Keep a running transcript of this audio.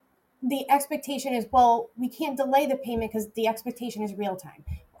the expectation is, well, we can't delay the payment because the expectation is real time.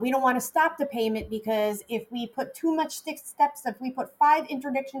 We don't want to stop the payment because if we put too much steps, if we put 5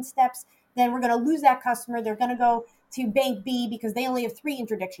 interdiction steps, then we're going to lose that customer. They're going to go to bank B because they only have 3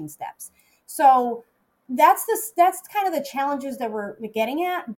 interdiction steps. So that's kind of the challenges that we're getting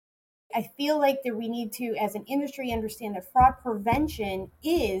at. I feel like that we need to, as an industry, understand that fraud prevention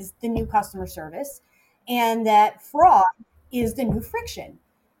is the new customer service, and that fraud is the new friction.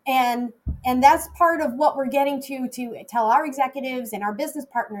 And and that's part of what we're getting to tell our executives and our business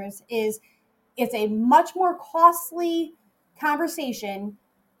partners is it's a much more costly conversation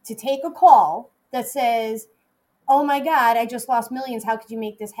to take a call that says, "Oh my God, I just lost millions. How could you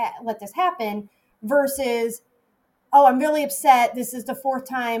make this let this happen?" versus, "Oh, I'm really upset. This is the 4th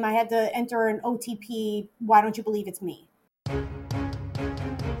time I had to enter an OTP. Why don't you believe it's me?"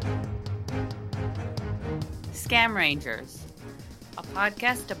 Scam Rangers, a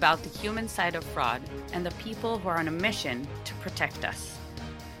podcast about the human side of fraud and the people who are on a mission to protect us.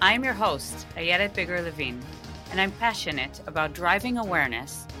 I'm your host, Ayelet Bigger-Levine, and I'm passionate about driving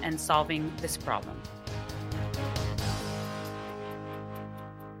awareness and solving this problem.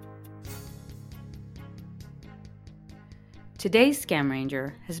 Today's Scam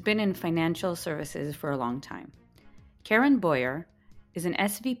Ranger has been in financial services for a long time. Karen Boyer is an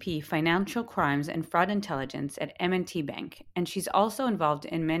SVP Financial Crimes and Fraud Intelligence at M&T Bank, and she's also involved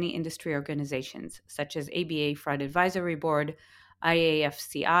in many industry organizations such as ABA Fraud Advisory Board,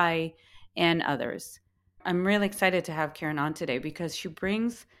 IAFCI, and others. I'm really excited to have Karen on today because she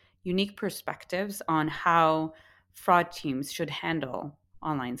brings unique perspectives on how fraud teams should handle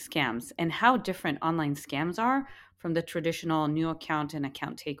online scams and how different online scams are from the traditional new account and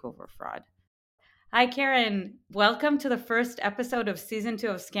account takeover fraud. Hi, Karen. Welcome to the first episode of season 2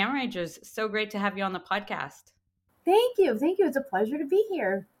 of Scam Rangers. So great to have you on the podcast. Thank you. Thank you. It's a pleasure to be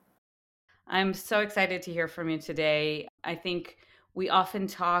here. I'm so excited to hear from you today. I think we often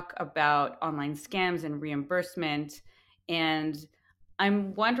talk about online scams and reimbursement, and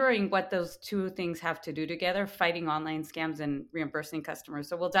I'm wondering what those two things have to do together, fighting online scams and reimbursing customers.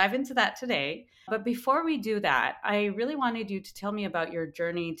 So we'll dive into that today. But before we do that, I really wanted you to tell me about your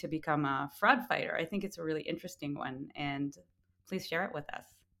journey to become a fraud fighter. I think it's a really interesting one, and please share it with us.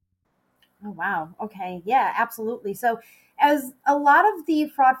 Oh, wow. Okay. Yeah, absolutely. So, as a lot of the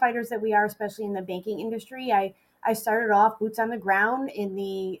fraud fighters that we are, especially in the banking industry, I started off boots on the ground in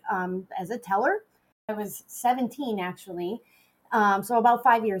the as a teller. I was 17 actually, so about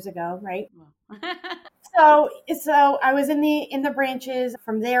 5 years ago, right? So I was in the branches.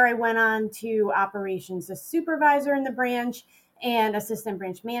 From there, I went on to operations, a supervisor in the branch and assistant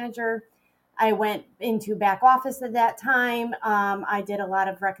branch manager. I went into back office at that time. I did a lot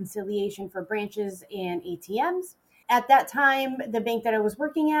of reconciliation for branches and ATMs. At that time, the bank that I was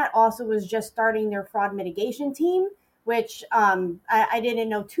working at also was just starting their fraud mitigation team, which I didn't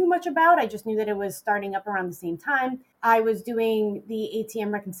know too much about. I just knew that it was starting up around the same time. I was doing the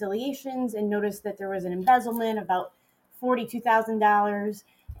ATM reconciliations and noticed that there was an embezzlement about $42,000.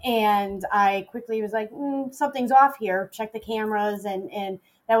 And I quickly was like, something's off here. Check the cameras. And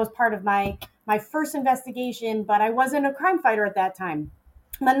that was part of my first investigation, but I wasn't a crime fighter at that time.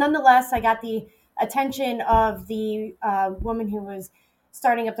 But nonetheless, I got the attention of the woman who was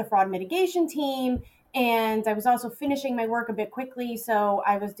starting up the fraud mitigation team. And I was also finishing my work a bit quickly. So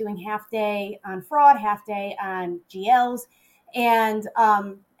I was doing half day on fraud, half day on GLs. And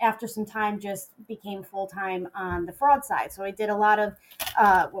after some time, just became full time on the fraud side. So I did a lot of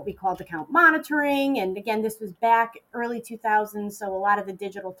what we called account monitoring. And again, this was back early 2000s. So a lot of the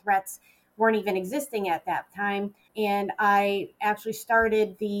digital threats weren't even existing at that time. And I actually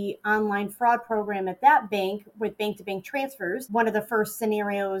started the online fraud program at that bank with bank-to-bank transfers. One of the first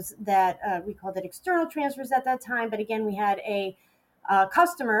scenarios that we called it external transfers at that time. But again, we had a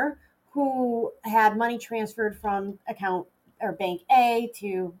customer who had money transferred from account or bank A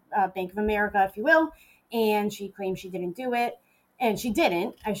to Bank of America, if you will. And she claimed she didn't do it. And she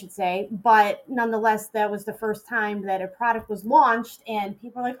didn't, I should say, but nonetheless, that was the first time that a product was launched, and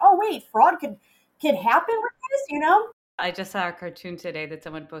people were like, "Oh, wait, fraud could happen with this," I just saw a cartoon today that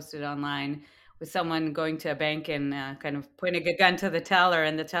someone posted online with someone going to a bank and kind of pointing a gun to the teller,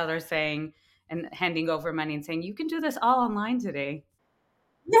 and the teller saying and handing over money and saying, "You can do this all online today."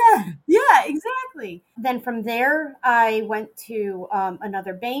 Yeah, exactly. Then from there, I went to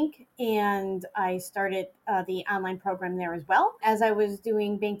another bank and I started the online program there as well. As I was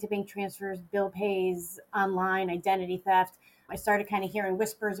doing bank to bank transfers, bill pays, online identity theft, I started kind of hearing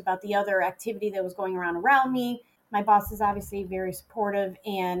whispers about the other activity that was going around me. My boss is obviously very supportive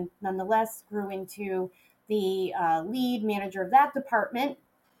and nonetheless grew into the lead manager of that department.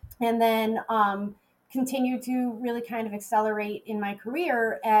 and then continue to really kind of accelerate in my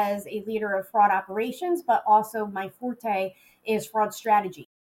career as a leader of fraud operations, but also my forte is fraud strategy.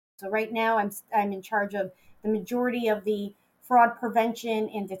 So right now I'm in charge of the majority of the fraud prevention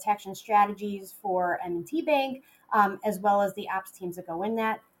and detection strategies for M&T Bank, as well as the ops teams that go in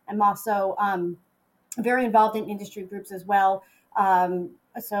that. I'm also very involved in industry groups as well.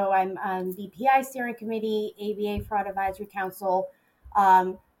 So I'm on BPI steering committee, ABA fraud advisory council,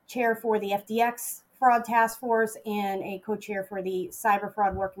 um, chair for the FDX fraud task force, and a co-chair for the cyber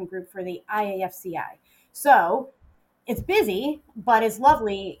fraud working group for the IAFCI. So it's busy, but it's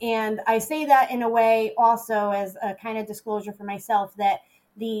lovely. And I say that in a way also as a kind of disclosure for myself that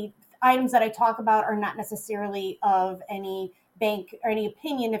the items that I talk about are not necessarily of any bank or any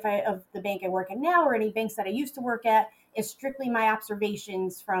opinion if I of the bank I work at now or any banks that I used to work at. It's strictly my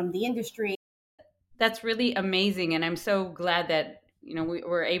observations from the industry. That's really amazing, and I'm so glad that we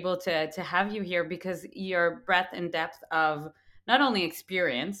were able to have you here, because your breadth and depth of not only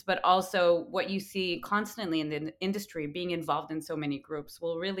experience but also what you see constantly in the industry, being involved in so many groups,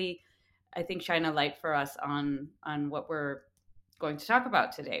 will really, I think, shine a light for us on what we're going to talk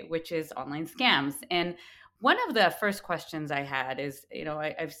about today, which is online scams. And one of the first questions I had is,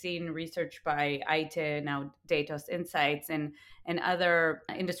 I've seen research by IT, now Datos Insights, and other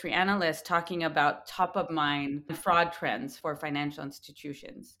industry analysts talking about top of mind fraud trends for financial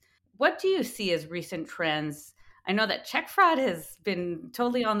institutions. What do you see as recent trends? I know that check fraud has been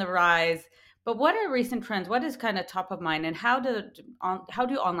totally on the rise, but what are recent trends? What is kind of top of mind, and how do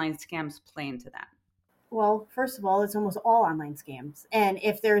online scams play into that? Well, first of all, it's almost all online scams. And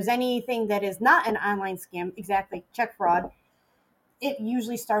if there's anything that is not an online scam, exactly check fraud, it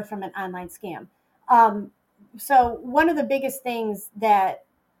usually starts from an online scam. Um, so one of the biggest things that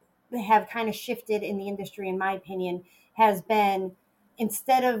have kind of shifted in the industry, in my opinion, has been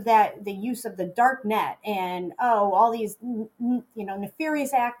instead of that the use of the dark net and all these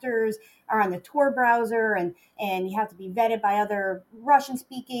nefarious actors are on the Tor browser and you have to be vetted by other Russian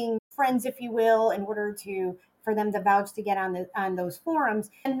speaking friends, if you will, in order to for them to vouch to get on those forums,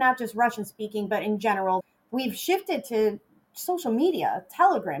 and not just Russian speaking but in general. We've shifted to social media,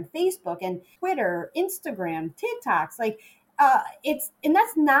 Telegram, Facebook, and Twitter, Instagram, TikToks. It's and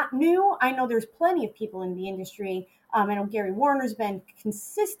that's not new. I know there's plenty of people in the industry. I know Gary Warner's been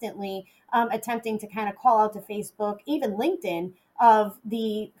consistently attempting to kind of call out to Facebook, even LinkedIn, of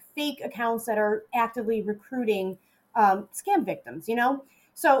the fake accounts that are actively recruiting scam victims.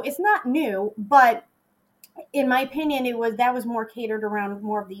 So it's not new, but in my opinion, that was more catered around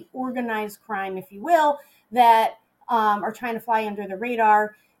more of the organized crime, if you will, that are trying to fly under the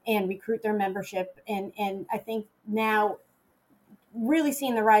radar and recruit their membership. And I think now really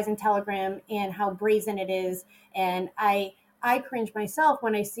seeing the rise in Telegram and how brazen it is. And I cringe myself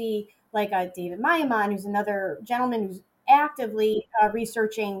when I see like a David Mayaman, who's another gentleman who's actively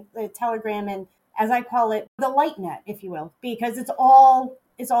researching the Telegram and, as I call it, the light net, if you will, because it's all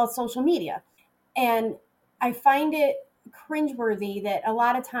social media. And I find it cringeworthy that a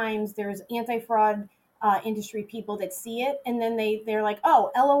lot of times there's anti-fraud industry people that see it and then they're like,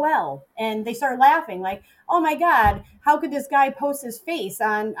 oh, LOL, and they start laughing like, oh my god, how could this guy post his face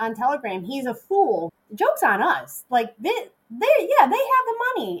on Telegram? He's a fool. Joke's on us. Like yeah, they have the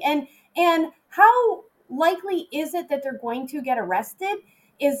money, and how likely is it that they're going to get arrested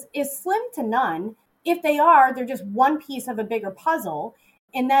is slim to none. If they are, they're just one piece of a bigger puzzle.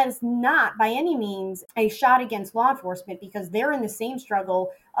 And that is not by any means a shot against law enforcement, because they're in the same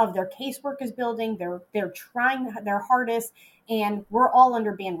struggle of their casework is building. They're trying their hardest, and we're all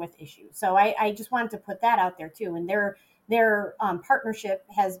under bandwidth issues. So I just wanted to put that out there too. And their partnership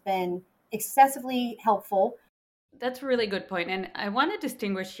has been excessively helpful. That's a really good point. And I want to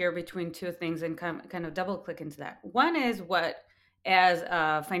distinguish here between two things and kind of double click into that. One is what, as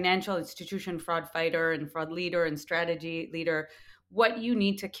a financial institution fraud fighter and fraud leader and strategy leader, what you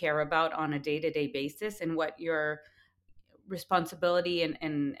need to care about on a day to day basis and what your responsibility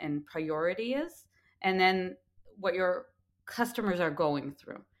and priority is. And then what your customers are going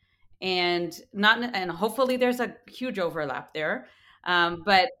through. And hopefully there's a huge overlap there,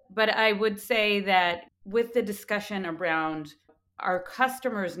 but I would say that with the discussion around our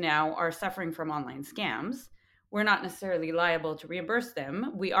customers now are suffering from online scams, we're not necessarily liable to reimburse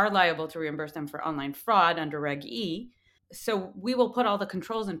them. We are liable to reimburse them for online fraud under Reg E. So we will put all the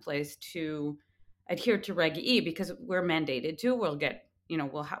controls in place to adhere to Reg E, because we're mandated to. We'll get,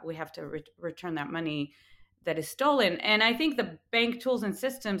 we have to return that money that is stolen. And I think the bank tools and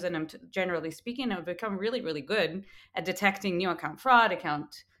systems, and generally speaking, have become really, really good at detecting new account fraud,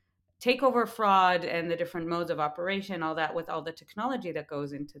 account takeover fraud and the different modes of operation, all that, with all the technology that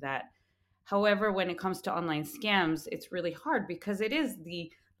goes into that. However, when it comes to online scams, it's really hard because it is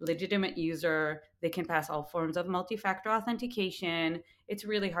the legitimate user. They can pass all forms of multi-factor authentication. It's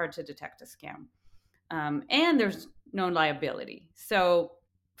really hard to detect a scam. And there's no liability. So,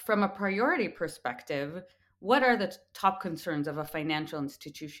 from a priority perspective, what are the top concerns of a financial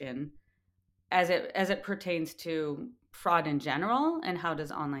institution as it pertains to fraud in general, and how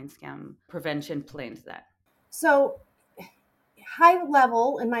does online scam prevention play into that? So, high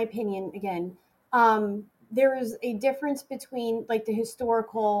level, in my opinion, again, there is a difference between like the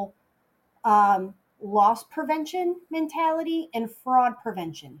historical loss prevention mentality and fraud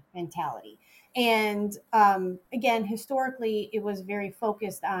prevention mentality. And again, historically, it was very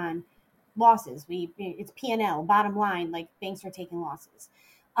focused on losses. It's P&L, bottom line, like banks are taking losses.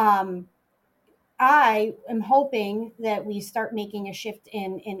 Um, I am hoping that we start making a shift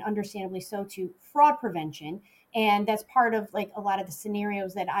in understandably so, to fraud prevention. And that's part of like a lot of the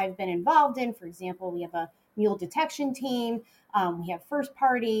scenarios that I've been involved in. For example, we have a mule detection team. We have first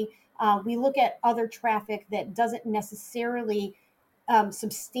party. We look at other traffic that doesn't necessarily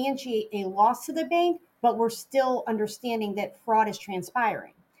substantiate a loss to the bank, but we're still understanding that fraud is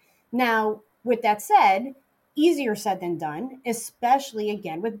transpiring. Now, with that said, easier said than done, especially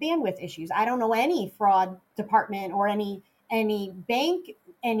again with bandwidth issues. I don't know any fraud department or any bank,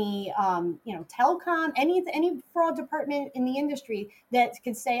 any telecom, any fraud department in the industry that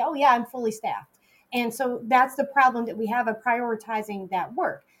could say, "Oh yeah, I'm fully staffed." And so that's the problem that we have of prioritizing that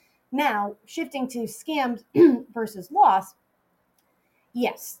work. Now, shifting to scams versus loss,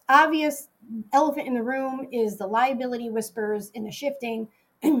 yes, obvious elephant in the room is the liability whispers in the shifting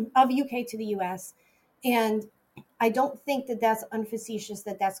of UK to the US. And I don't think that that's unfacetious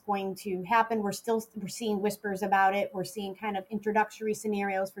that that's going to happen. We're seeing whispers about it. We're seeing kind of introductory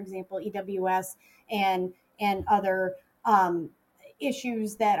scenarios, for example, EWS and other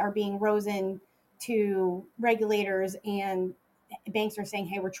issues that are being risen to regulators, and banks are saying,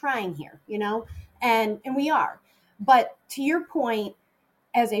 "Hey, we're trying here," and we are. But to your point,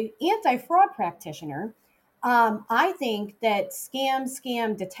 as a anti-fraud practitioner, I think that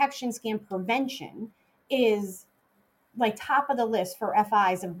scam detection, scam prevention is like top of the list for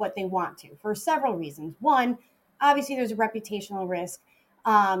FIs of what they want to, for several reasons. One, obviously, there's a reputational risk.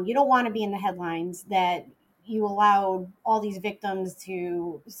 You don't want to be in the headlines that you allowed all these victims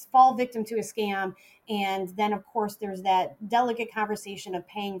to fall victim to a scam. And then, of course, there's that delicate conversation of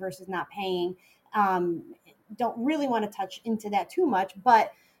paying versus not paying. Um, don't really want to touch into that too much,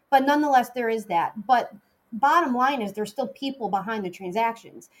 but nonetheless, there is that. But bottom line is there's still people behind the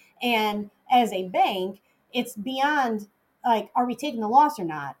transactions. And as a bank, it's beyond like, are we taking the loss or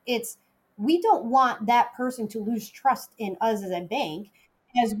not? It's, we don't want that person to lose trust in us as a bank,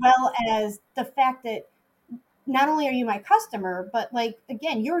 as well as the fact that not only are you my customer, but like,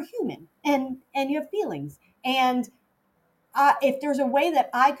 again, you're a human and you have feelings. And if there's a way that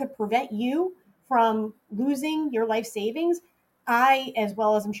I could prevent you from losing your life savings, I, as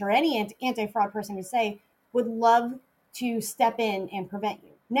well as I'm sure any anti-fraud person would say, would love to step in and prevent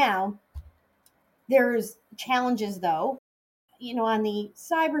you. Now, there's challenges though. On the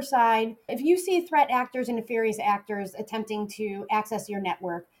cyber side, if you see threat actors and nefarious actors attempting to access your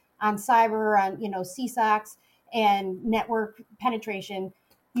network on cyber, on CSOCs and network penetration,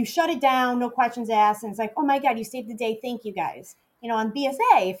 you shut it down, no questions asked, and it's like, oh my god, you saved the day, thank you guys. On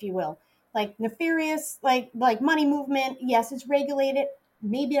BSA, if you will, like nefarious, like money movement. Yes, it's regulated.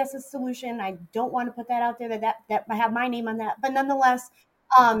 Maybe that's a solution. I don't want to put that out there that I have my name on that, but nonetheless,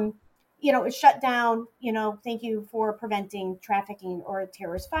 um, it's shut down. Thank you for preventing trafficking or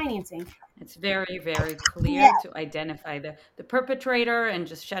terrorist financing. It's very, very Yeah, clear to identify the perpetrator and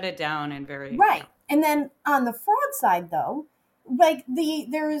just shut it down, and very, yeah. right. And then on the fraud side, though, like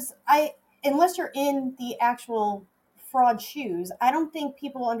there's I unless you're in the actual fraud shoes, I don't think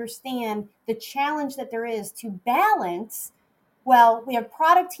people understand the challenge that there is to balance. Well, we have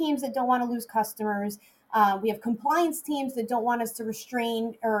product teams that don't want to lose customers. We have compliance teams that don't want us to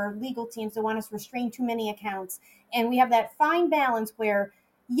restrain, or legal teams that want us to restrain too many accounts. And we have that fine balance where,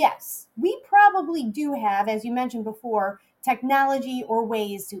 yes, we probably do have, as you mentioned before, technology or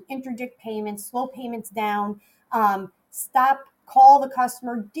ways to interdict payments, slow payments down, stop, call the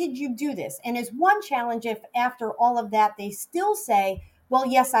customer. Did you do this? And it's one challenge if after all of that, they still say, well,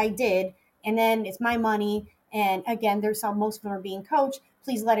 yes, I did. And then it's my money. And again, most of them are being coached.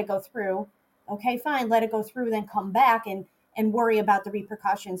 Please let it go through. Okay, fine, let it go through, then come back and worry about the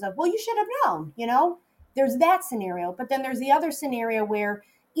repercussions of, well, you should have known. There's that scenario. But then there's the other scenario where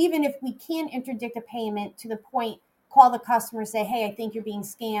even if we can interdict a payment to the point call the customer, say, hey, I think you're being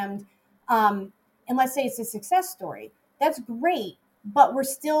scammed. And let's say it's a success story. That's great, but we're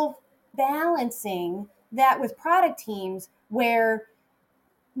still balancing that with product teams where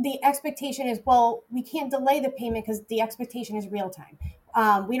the expectation is, well, we can't delay the payment because the expectation is real time.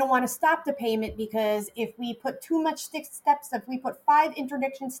 We don't want to stop the payment because if we put too much steps, if we put 5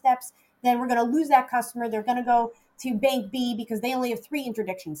 interdiction steps, then we're going to lose that customer. They're going to go to bank B because they only have 3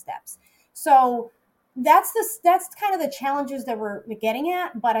 interdiction steps. So that's kind of the challenges that we're getting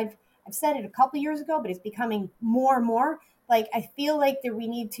at. But I've said it a couple years ago, but it's becoming more and more. Like, I feel like that we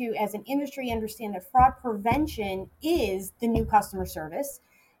need to, as an industry, understand that fraud prevention is the new customer service,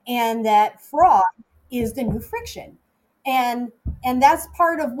 and that fraud is the new friction. And that's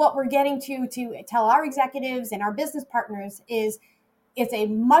part of what we're getting to tell our executives and our business partners is it's a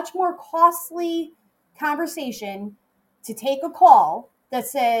much more costly conversation to take a call that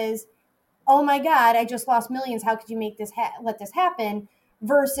says, oh my God, I just lost millions, how could you make this let this happen,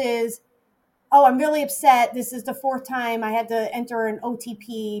 versus, oh, I'm really upset, this is the 4th time I had to enter an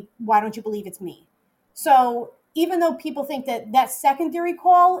OTP, why don't you believe it's me? So even though people think that that secondary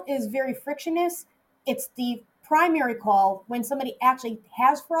call is very frictionless, it's the primary call when somebody actually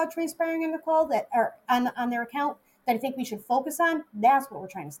has fraud transpiring in the call that are on their account that I think we should focus on. That's what we're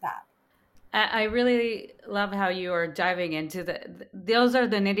trying to stop. I really love how you are diving into those are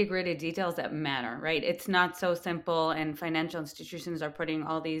the nitty gritty details that matter, right? It's not so simple, and financial institutions are putting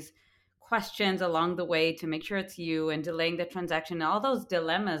all these questions along the way to make sure it's you and delaying the transaction, all those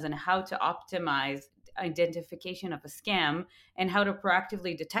dilemmas and how to optimize identification of a scam and how to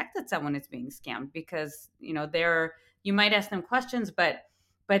proactively detect that someone is being scammed, because you might ask them questions, but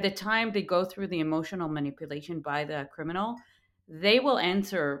by the time they go through the emotional manipulation by the criminal, they will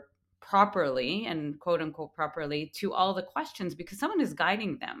answer properly and quote unquote properly to all the questions because someone is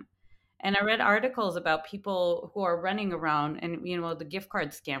guiding them. And I read articles about people who are running around and, the gift card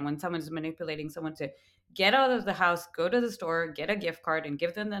scam, when someone's manipulating someone to get out of the house, go to the store, get a gift card and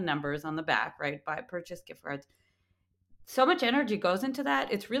give them the numbers on the back, right? Buy, purchase gift cards. So much energy goes into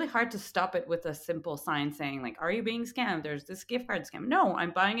that. It's really hard to stop it with a simple sign saying, like, are you being scammed? There's this gift card scam. No,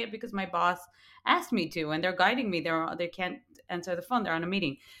 I'm buying it because my boss asked me to, and they're guiding me. They can't answer the phone. They're on a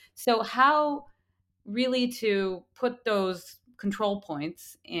meeting. So how really to put those control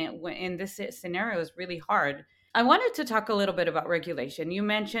points in this scenario is really hard. I wanted to talk a little bit about regulation. You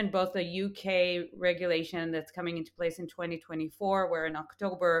mentioned both the UK regulation that's coming into place in 2024, where in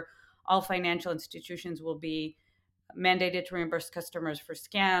October, all financial institutions will be mandated to reimburse customers for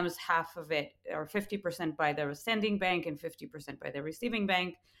scams, half of it or 50% by the sending bank and 50% by the receiving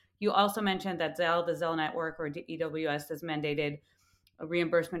bank. You also mentioned that Zelle, the Zelle network or EWS, has mandated a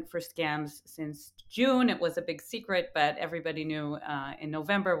reimbursement for scams since June. It was a big secret, but everybody knew in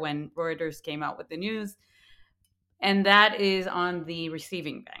November when Reuters came out with the news. And that is on the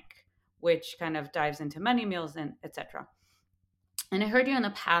receiving bank, which kind of dives into money meals and etc. And I heard you in the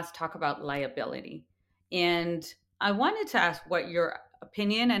past talk about liability. And I wanted to ask what your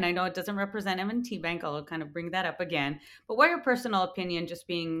opinion, and I know it doesn't represent M&T Bank, I'll kind of bring that up again, but what your personal opinion, just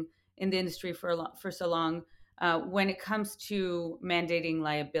being in the industry for so long, when it comes to mandating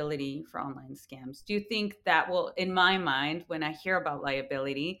liability for online scams. Do you think that will, in my mind, when I hear about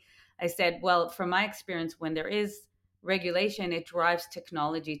liability, I said, well, from my experience, when there is regulation, it drives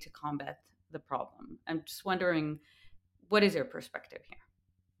technology to combat the problem. I'm just wondering, what is your perspective here?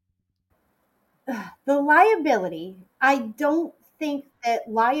 The liability, I don't think that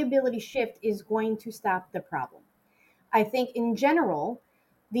liability shift is going to stop the problem. I think in general,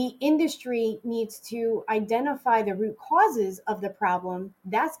 the industry needs to identify the root causes of the problem.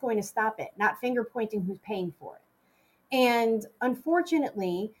 That's going to stop it, not finger pointing who's paying for it. And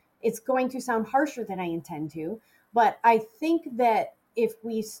unfortunately, it's going to sound harsher than I intend to, but I think that if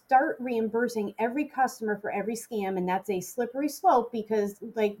we start reimbursing every customer for every scam, and that's a slippery slope because,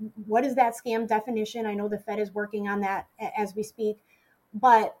 like, what is that scam definition? I know the Fed is working on that as we speak,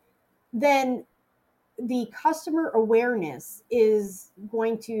 but then the customer awareness is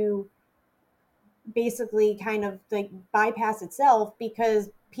going to basically kind of like bypass itself because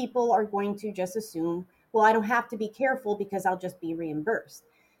people are going to just assume, well, I don't have to be careful because I'll just be reimbursed.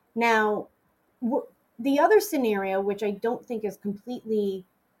 Now, the other scenario, which I don't think is completely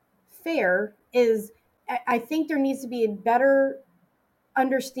fair, is I think there needs to be a better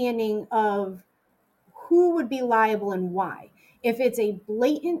understanding of who would be liable and why. If it's a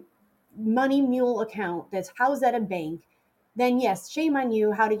blatant money mule account that's housed at a bank, then yes, shame on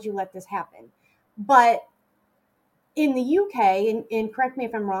you. How did you let this happen? But in the UK, and correct me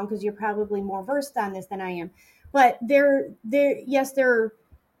if I'm wrong, because you're probably more versed on this than I am, but there, yes, there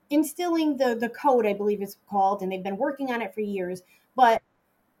instilling the code, I believe it's called, and they've been working on it for years. But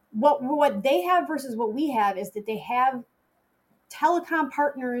what they have versus what we have is that they have telecom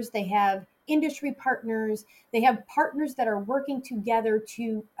partners, they have industry partners, they have partners that are working together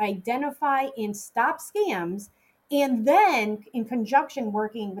to identify and stop scams, and then in conjunction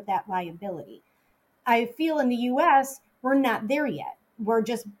working with that liability. I feel in the US, we're not there yet. We're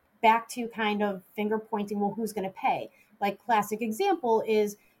just back to kind of finger pointing, well, who's going to pay? Like, classic example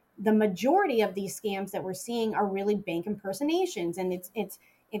is the majority of these scams that we're seeing are really bank impersonations. And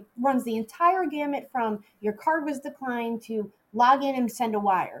it runs the entire gamut from your card was declined to log in and send a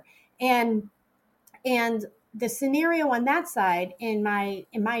wire. And and the scenario on that side, in my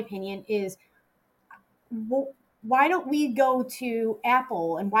opinion, is, well, why don't we go to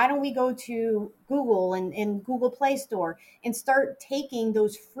Apple and why don't we go to Google and Google Play Store and start taking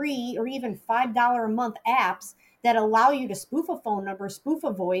those free or even $5 a month apps that allow you to spoof a phone number, spoof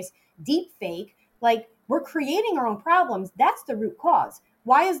a voice, deep fake? Like, we're creating our own problems. That's the root cause.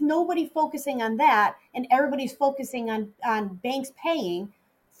 Why is nobody focusing on that and everybody's focusing on banks paying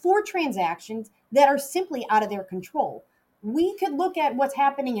for transactions that are simply out of their control? We could look at what's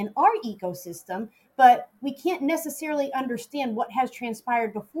happening in our ecosystem, but we can't necessarily understand what has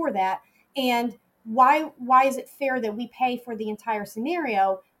transpired before that. And why is it fair that we pay for the entire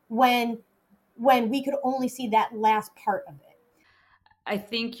scenario when we could only see that last part of it? I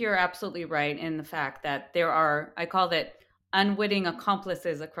think you're absolutely right in the fact that there are, I call it unwitting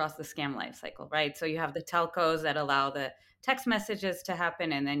accomplices across the scam lifecycle, right? So you have the telcos that allow the text messages to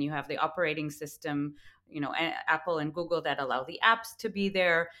happen, and then you have the operating system, Apple and Google that allow the apps to be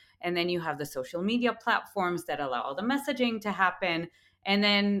there, and then you have the social media platforms that allow all the messaging to happen, and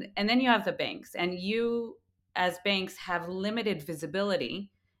then you have the banks, and you as banks have limited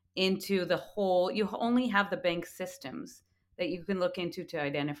visibility into the whole. You only have the bank systems that you can look into to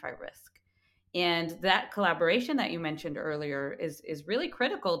identify risk. And that collaboration that you mentioned earlier is really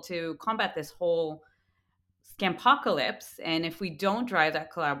critical to combat this whole scampocalypse. And if we don't drive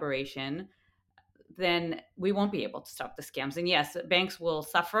that collaboration, then we won't be able to stop the scams. And yes, banks will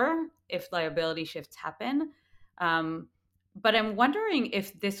suffer if liability shifts happen. Um, but I'm wondering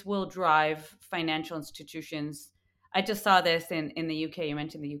if this will drive financial institutions. I just saw this in the UK. You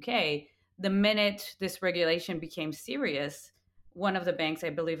mentioned the UK. The minute this regulation became serious, one of the banks, I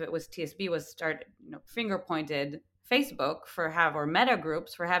believe it was TSB, was started finger pointed Facebook or Meta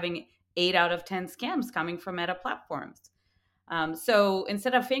groups for having 8 out of 10 scams coming from Meta platforms. So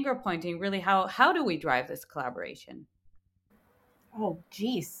instead of finger pointing, really, how do we drive this collaboration? Oh,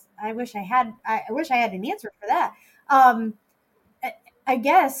 geez, I wish I had an answer for that. um I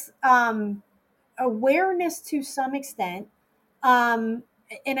guess awareness to some extent. um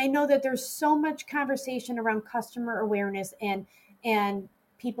and I know that there's so much conversation around customer awareness, and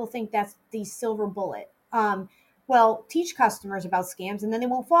people think that's the silver bullet. Well, teach customers about scams and then they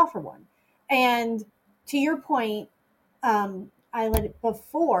won't fall for one. And to your point, I let it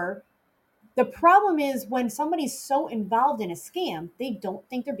before, the problem is when somebody's so involved in a scam, they don't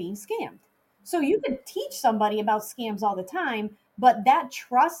think they're being scammed. So you can teach somebody about scams all the time, but that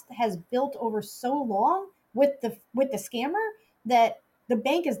trust has built over so long with the scammer that the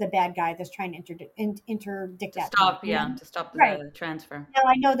bank is the bad guy that's trying to interdict To that trust. stop, yeah, to stop Right. the transfer. Now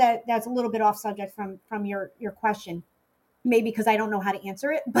I know that that's a little bit off subject from your question, maybe because I don't know how to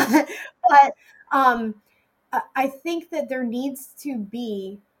answer it, but um, I think that there needs to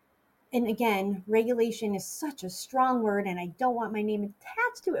be, and again, regulation is such a strong word, and I don't want my name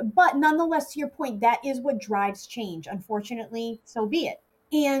attached to it. But nonetheless, to your point, that is what drives change. Unfortunately, so be it.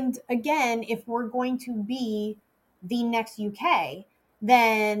 And again, if we're going to be the next UK,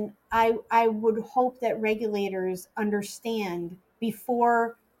 then I would hope that regulators understand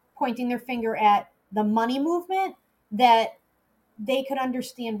before pointing their finger at the money movement, that they could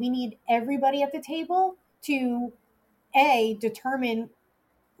understand we need everybody at the table to determine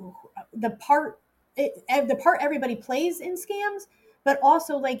the part the part everybody plays in scams, but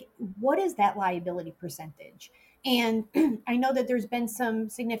also, like, what is that liability percentage? And I know that there's been some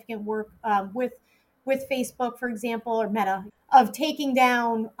significant work with Facebook, for example, or Meta, of taking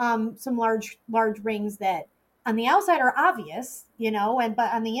down some large rings that on the outside are obvious, and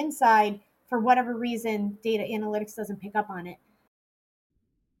but on the inside, for whatever reason, data analytics doesn't pick up on it.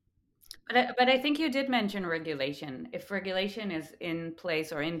 But I think you did mention regulation. If regulation is in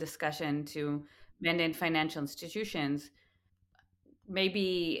place or in discussion to mandate financial institutions,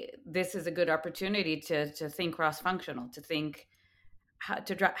 maybe this is a good opportunity to think cross-functional, to think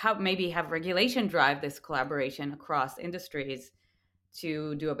how maybe have regulation drive this collaboration across industries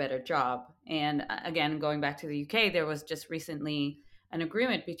to do a better job. And again, going back to the UK, there was just recently an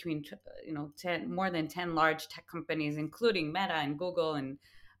agreement between 10, more than 10 large tech companies, including Meta and Google and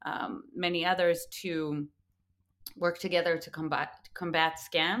many others, to work together to combat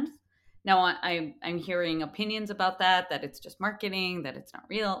scams. Now, I'm hearing opinions about that it's just marketing, that it's not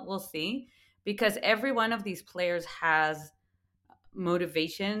real. We'll see, because every one of these players has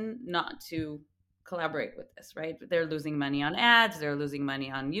motivation not to collaborate with this, right? They're losing money on ads, they're losing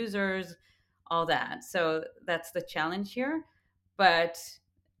money on users, all that. So that's the challenge here. But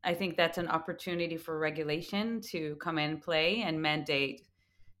I think that's an opportunity for regulation to come in play and mandate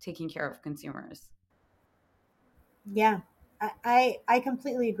taking care of consumers. Yeah, I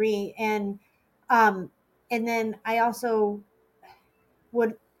completely agree. Um, and then I also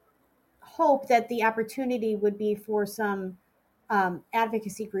would hope that the opportunity would be for some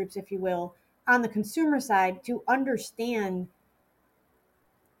advocacy groups, if you will, on the consumer side to understand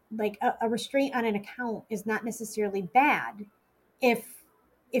like a restraint on an account is not necessarily bad if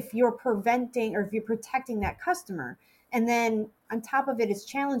you're preventing or if you're protecting that customer. And then on top of it, it's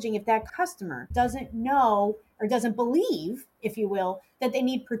challenging if that customer doesn't know or doesn't believe, if you will, that they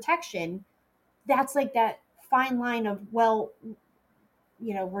need protection. That's like that fine line of, well,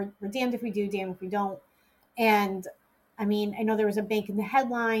 we're damned if we do, damned if we don't. And I mean, I know there was a bank in the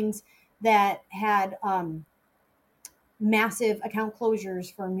headlines that had massive account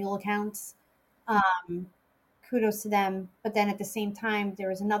closures for mule accounts. Um, Kudos to them. But then at the same time, there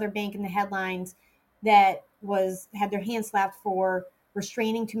was another bank in the headlines that was had their hands slapped for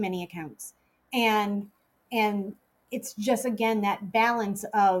restraining too many accounts. And it's just again that balance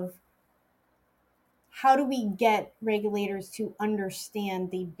of how do we get regulators to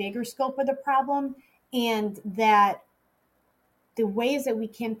understand the bigger scope of the problem, and that the ways that we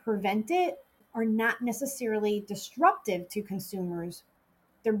can prevent it are not necessarily disruptive to consumers,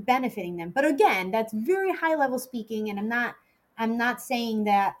 they're benefiting them. But again, that's very high level speaking, and I'm not saying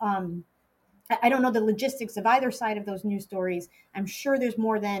that I don't know the logistics of either side of those news stories. I'm sure there's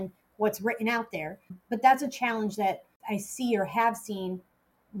more than what's written out there, but that's a challenge that I see or have seen,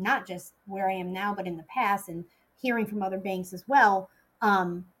 not just where I am now, but in the past, and hearing from other banks as well.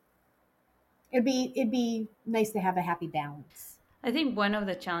 Um, it'd be nice to have a happy balance. I think one of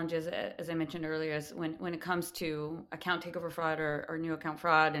the challenges, as I mentioned earlier, is when it comes to account takeover fraud or new account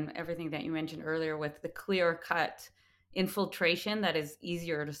fraud and everything that you mentioned earlier with the clear cut infiltration that is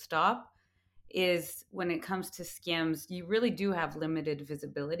easier to stop, is when it comes to scams, you really do have limited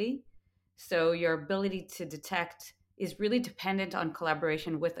visibility. So your ability to detect is really dependent on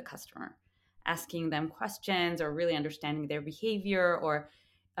collaboration with the customer, asking them questions or really understanding their behavior or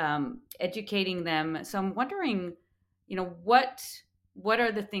educating them. So I'm wondering, what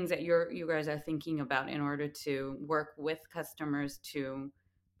are the things that you guys are thinking about in order to work with customers to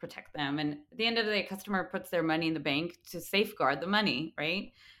protect them? And at the end of the day, customer puts their money in the bank to safeguard the money,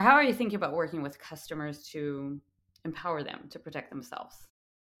 right? How are you thinking about working with customers to empower them to protect themselves?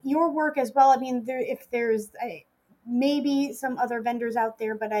 Your work as well. I mean, if there's maybe some other vendors out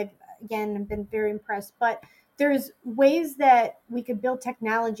there, but I've again been very impressed. But there's ways that we could build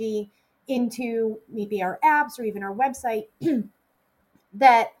technology into maybe our apps or even our website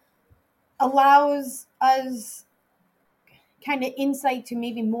that allows us kind of insight to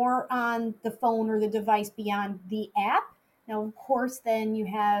maybe more on the phone or the device beyond the app. Now, of course, then you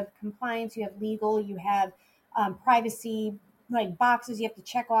have compliance, you have legal, you have privacy, like boxes you have to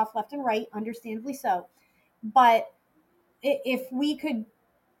check off left and right, understandably so. But if we could,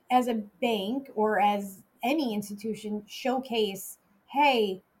 as a bank or as any institution, showcase,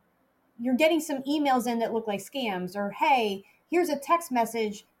 hey, you're getting some emails in that look like scams, or hey, here's a text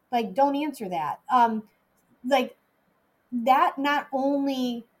message, like don't answer that. Like that not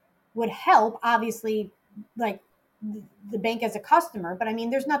only would help, obviously, like the bank as a customer, but I mean,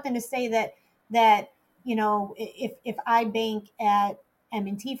 there's nothing to say that if I bank at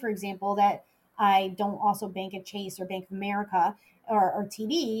M&T, for example, that I don't also bank at Chase or Bank of America or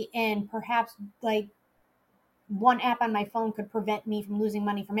TD, and perhaps like one app on my phone could prevent me from losing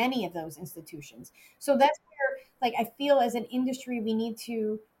money from any of those institutions. So that's where, like, I feel as an industry, we need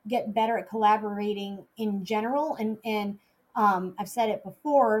to get better at collaborating in general. And I've said it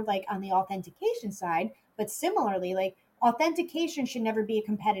before, like on the authentication side, but similarly, like authentication should never be a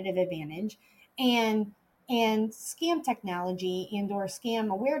competitive advantage, and scam technology and or scam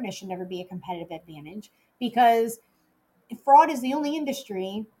awareness should never be a competitive advantage, because fraud is the only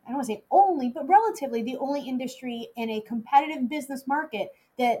industry, I don't want to say only, but relatively the only industry in a competitive business market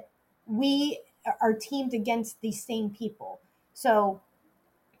that we are teamed against these same people. So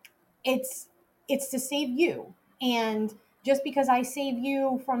it's to save you. And just because I save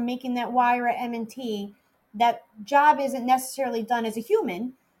you from making that wire at M&T that job isn't necessarily done as a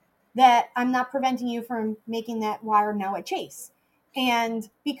human, that I'm not preventing you from making that wire now at Chase. And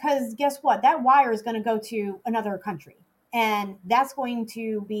because guess what? That wire is going to go to another country. And that's going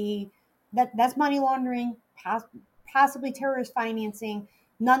to be that's money laundering, possibly terrorist financing.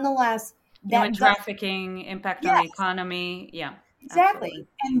 Nonetheless, Human that does trafficking, impact on the yes, economy. Yeah, absolutely. exactly.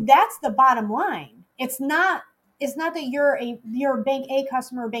 And that's the bottom line. It's not that you're a bank A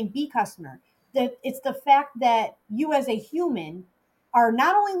customer or bank B customer. That it's the fact that you as a human are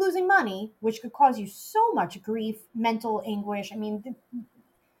not only losing money, which could cause you so much grief, mental anguish. I mean,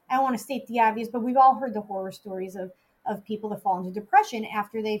 I don't want to state the obvious, but we've all heard the horror stories of people that fall into depression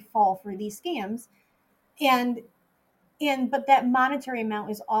after they fall for these scams. And but that monetary amount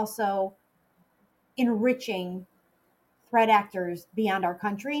is also enriching threat actors beyond our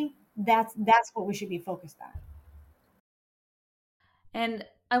country. That's what we should be focused on. And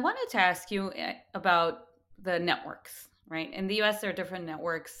I wanted to ask you about the networks, right? In the US, there are different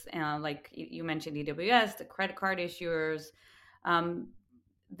networks, like you mentioned EWS, the credit card issuers. Um,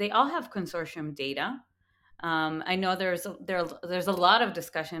 they all have consortium data. I know there's a lot of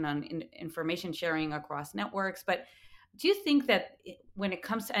discussion on information sharing across networks, but do you think that when it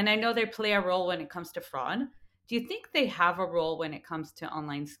comes to, and I know they play a role when it comes to fraud, do you think they have a role when it comes to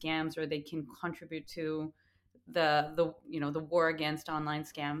online scams, or they can contribute to the war against online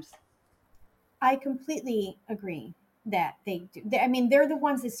scams? I completely agree that they do. I mean, they're the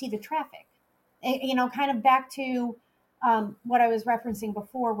ones that see the traffic. Kind of back to what I was referencing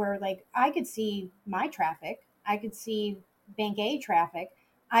before, where like I could see my traffic, I could see Bank A traffic.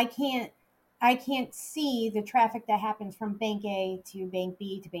 I can't, I can't see the traffic that happens from Bank A to Bank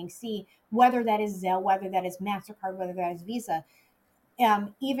B to Bank C, whether that is Zelle, whether that is Mastercard, whether that is Visa.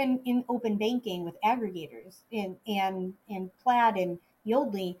 Even in open banking with aggregators and Plaid and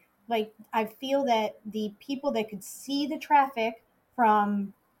Yodlee, like I feel that the people that could see the traffic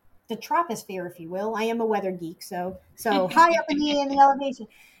from the troposphere, if you will, I am a weather geek, so high up in the elevation,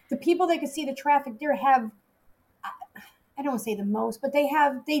 the people that could see the traffic there have, I don't want to say the most, but they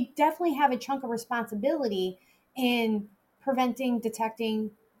definitely have a chunk of responsibility in preventing,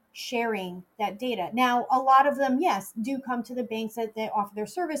 detecting, sharing that data. Now, a lot of them, yes, do come to the banks that offer their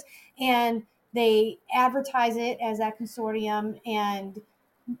service, and they advertise it as that consortium, and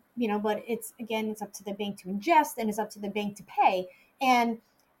but it's again, it's up to the bank to ingest, and it's up to the bank to pay, and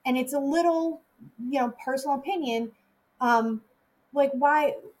it's a little, personal opinion, um, like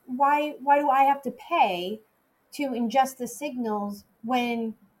why do I have to pay to ingest the signals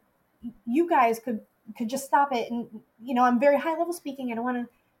when you guys could just stop it? And I'm very high level speaking. I don't want to,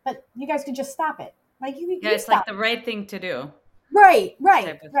 but you guys could just stop it. Like Yeah, you it's like stop the it. right thing to do Right, right,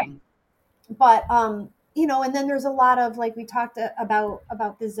 type of right. thing. But and then there's a lot of, like we talked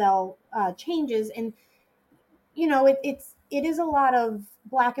about the Zelle changes, and it is a lot of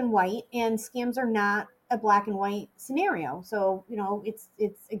black and white, and scams are not a black and white scenario. So it's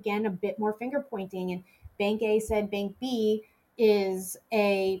again a bit more finger pointing, and Bank A said Bank B is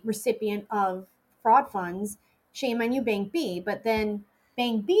a recipient of fraud funds. Shame on you, Bank B. But then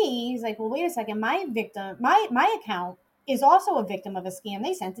Bank B is like, well, wait a second, my account is also a victim of a scam.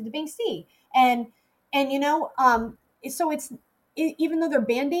 They sent it to Bank C, and so even though they're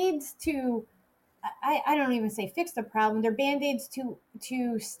band-aids to, I don't even say fix the problem. They're band-aids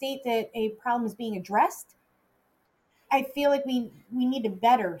to state that a problem is being addressed. I feel like we need a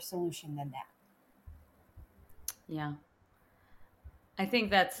better solution than that. Yeah. I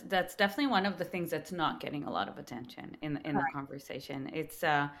think that's definitely one of the things that's not getting a lot of attention in the Correct. conversation. It's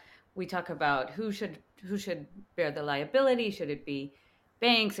we talk about who should bear the liability. Should it be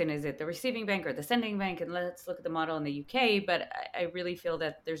banks, and is it the receiving bank or the sending bank? And let's look at the model in the UK. But I really feel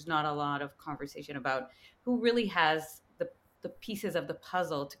that there's not a lot of conversation about who really has the pieces of the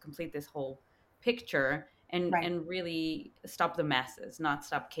puzzle to complete this whole picture, Right. and really stop the masses, not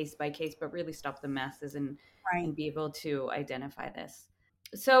stop case by case, but really stop the masses, Right. and be able to identify this.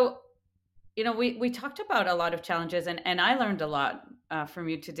 So, we talked about a lot of challenges, and I learned a lot from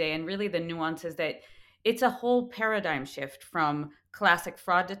you today, and really the nuances that it's a whole paradigm shift from classic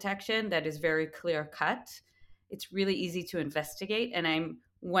fraud detection that is very clear cut. It's really easy to investigate. And I'm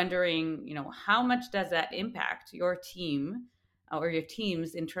wondering, how much does that impact your team or your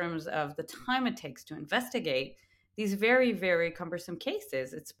teams in terms of the time it takes to investigate these very, very cumbersome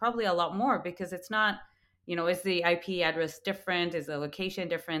cases? It's probably a lot more because it's not, is the IP address different? Is the location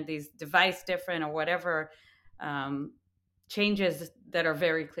different? These device different or whatever um, changes that are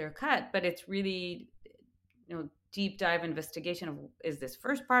very clear cut? But it's really, deep dive investigation of, is this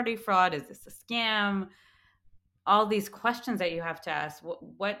first party fraud? Is this a scam? all these questions that you have to ask.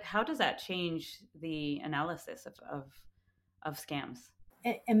 How does that change the analysis of scams?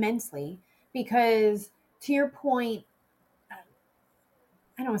 Immensely, because to your point,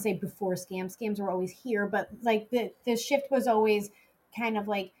 I don't want to say before scams were always here, but like the shift was always kind of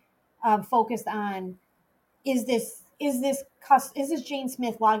like focused on, is this Jane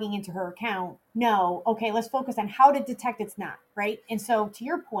Smith logging into her account? No. Okay, let's focus on how to detect it's not, right? And so to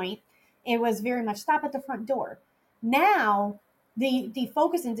your point, it was very much stop at the front door. Now the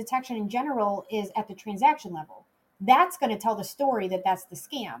focus and detection in general is at the transaction level. That's going to tell the story that that's the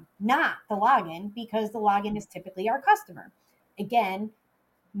scam, not the login, because the login is typically our customer. Again,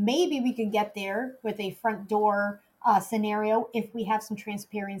 maybe we could get there with a front door scenario if we have some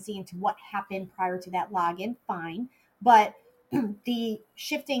transparency into what happened prior to that login. Fine, but the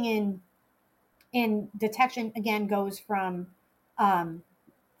shifting in detection again goes from um,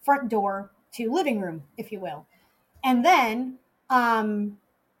 front door to living room, if you will, and then um,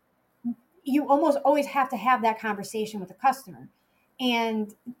 you almost always have to have that conversation with the customer.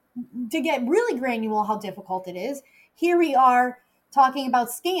 And to get really granular how difficult it is, here we are talking about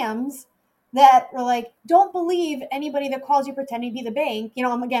scams that are like, don't believe anybody that calls you pretending to be the bank. You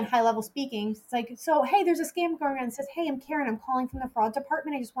know, I'm again high level speaking. It's like, so hey, there's a scam going on that says, hey, I'm Karen, I'm calling from the fraud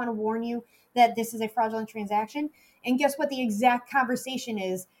department. I just want to warn you that this is a fraudulent transaction. And guess what the exact conversation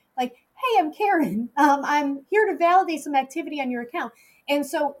is? Like, hey, I'm Karen. I'm here to validate some activity on your account. And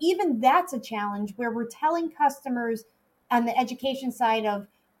so even that's a challenge where we're telling customers on the education side of,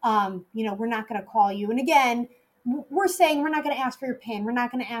 we're not going to call you. And again, we're saying we're not going to ask for your PIN. We're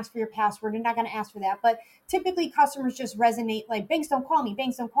not going to ask for your password. We're not going to ask for that. But typically customers just resonate like, banks don't call me.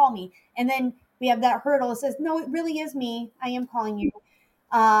 Banks don't call me. And then we have that hurdle that says, no, it really is me. I am calling you.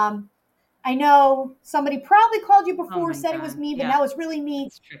 Um, I know somebody probably called you Oh before, my said it was God. me, but Yeah, now it's really me.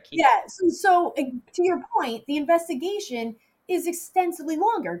 it's tricky. Yeah. So to your point, the investigation is extensively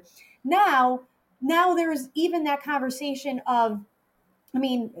longer. Now, now there's even that conversation of, I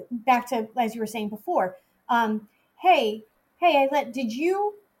mean, back to as you were saying before. Um, hey, did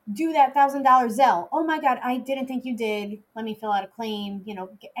you do that $1,000 Zelle? Oh my God, I didn't think you did. Let me fill out a claim.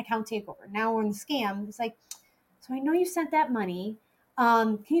 Account takeover. Now we're in the scam. It's like, so I know you sent that money.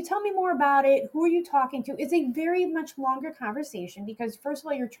 Can you tell me more about it? Who are you talking to? It's a very much longer conversation because first of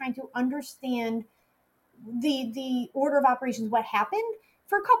all, you're trying to understand the order of operations, what happened,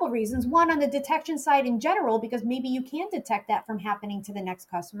 for a couple of reasons. One, on the detection side in general, because maybe you can detect that from happening to the next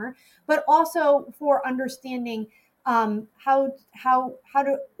customer, but also for understanding how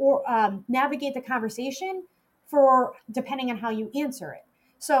to navigate the conversation for depending on how you answer it.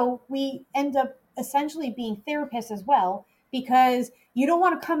 So we end up essentially being therapists as well, because you don't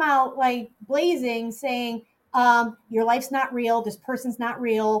want to come out like blazing saying, your life's not real, this person's not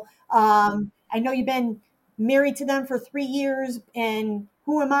real. I know you've been married to them for 3 years and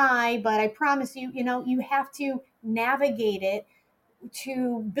who am I? But I promise you, you have to navigate it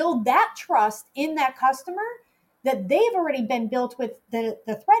to build that trust in that customer that they've already been built with the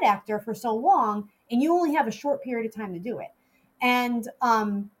threat actor for so long, and you only have a short period of time to do it. And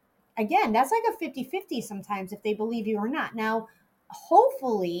again, that's like a 50-50 sometimes if they believe you or not. Now,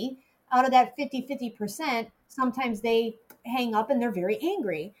 hopefully, out of that 50-50%, sometimes they hang up and they're very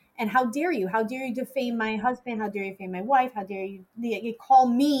angry. And how dare you? How dare you defame my husband? How dare you defame my wife? How dare you call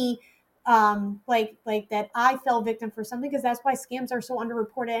me like that I fell victim for something, because that's why scams are so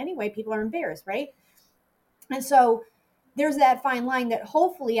underreported anyway. People are embarrassed, right? And so there's that fine line that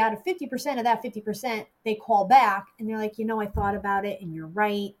hopefully out of 50% of that 50%, they call back and they're like, I thought about it and you're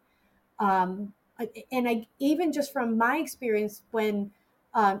right. Um, and I, even just from my experience, when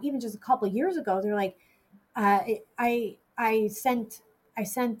even just a couple of years ago, they're like, I sent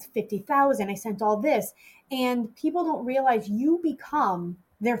 50,000, I sent all this, and people don't realize you become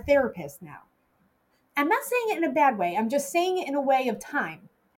their therapist now. I'm not saying it in a bad way. I'm just saying it in a way of time.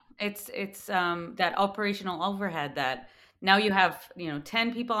 It's that operational overhead that now you have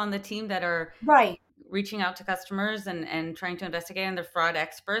 10 people on the team that are Right. reaching out to customers and trying to investigate, and they're fraud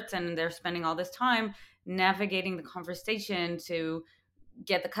experts, and they're spending all this time navigating the conversation to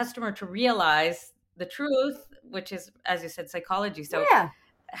get the customer to realize the truth, which is, as you said, psychology. So Yeah.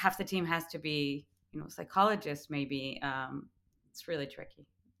 half the team has to be psychologists maybe. It's really tricky.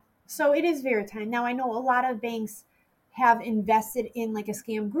 So it is very time. Now I know a lot of banks have invested in like a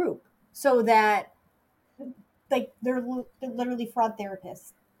scam group so that like they're literally fraud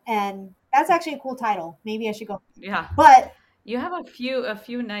therapists. And that's actually a cool title. Maybe I should go. Yeah, But you have a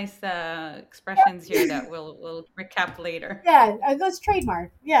few nice expressions here that we'll recap later. yeah, let's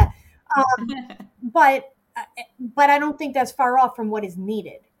trademark. Yeah. But but I don't think that's far off from what is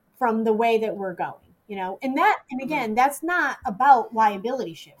needed from the way that we're going. And again, that's not about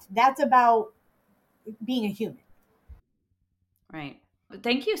liability shift. That's about being a human. Right.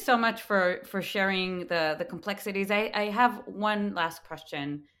 Thank you so much for sharing the complexities. I have one last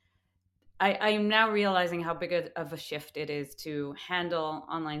question. I'm now realizing how big of a shift it is to handle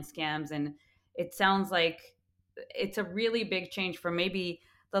online scams. And it sounds like it's a really big change from maybe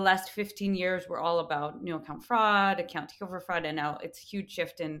the last 15 years were all about new account fraud, account takeover fraud, and now it's a huge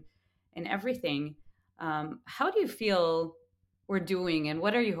shift in everything. How do you feel we're doing, and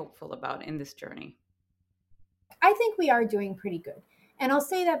what are you hopeful about in this journey? I think we are doing pretty good. And I'll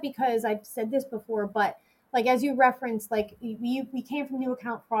say that because I've said this before, but like as you referenced, like we came from new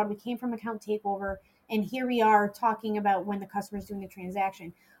account fraud, we came from account takeover, and here we are talking about when the customer is doing the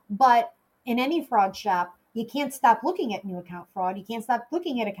transaction. But in any fraud shop, you can't stop looking at new account fraud. You can't stop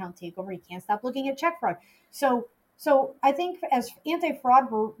looking at account takeover. You can't stop looking at check fraud. So I think as anti-fraud,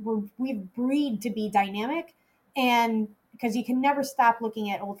 we've breed to be dynamic, and because you can never stop looking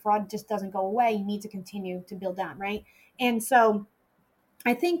at old fraud, it just doesn't go away. You need to continue to build on, right? And so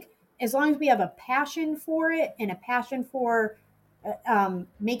I think as long as we have a passion for it and a passion for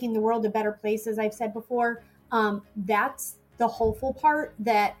making the world a better place, as I've said before, that's the hopeful part,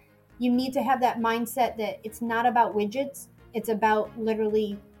 that you need to have that mindset that it's not about widgets. It's about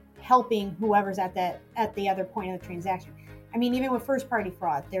literally helping whoever's at the other point of the transaction. I mean, even with first party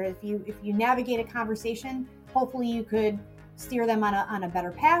fraud, there if you navigate a conversation, hopefully you could steer them on a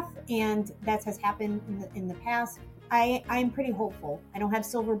better path, and that has happened in the past. I'm pretty hopeful. I don't have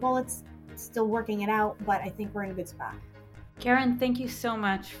silver bullets, still working it out, but I think we're in a good spot. Karen, thank you so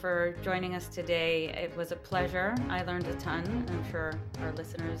much for joining us today. It was a pleasure. I learned a ton. I'm sure our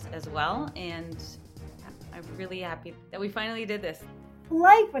listeners as well. And I'm really happy that we finally did this.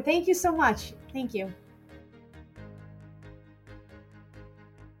 But thank you so much. Thank you.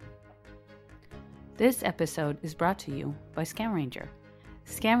 This episode is brought to you by Scam Ranger.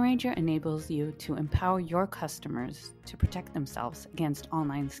 Scam Ranger enables you to empower your customers to protect themselves against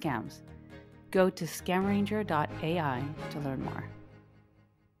online scams. Go to scamranger.ai to learn more.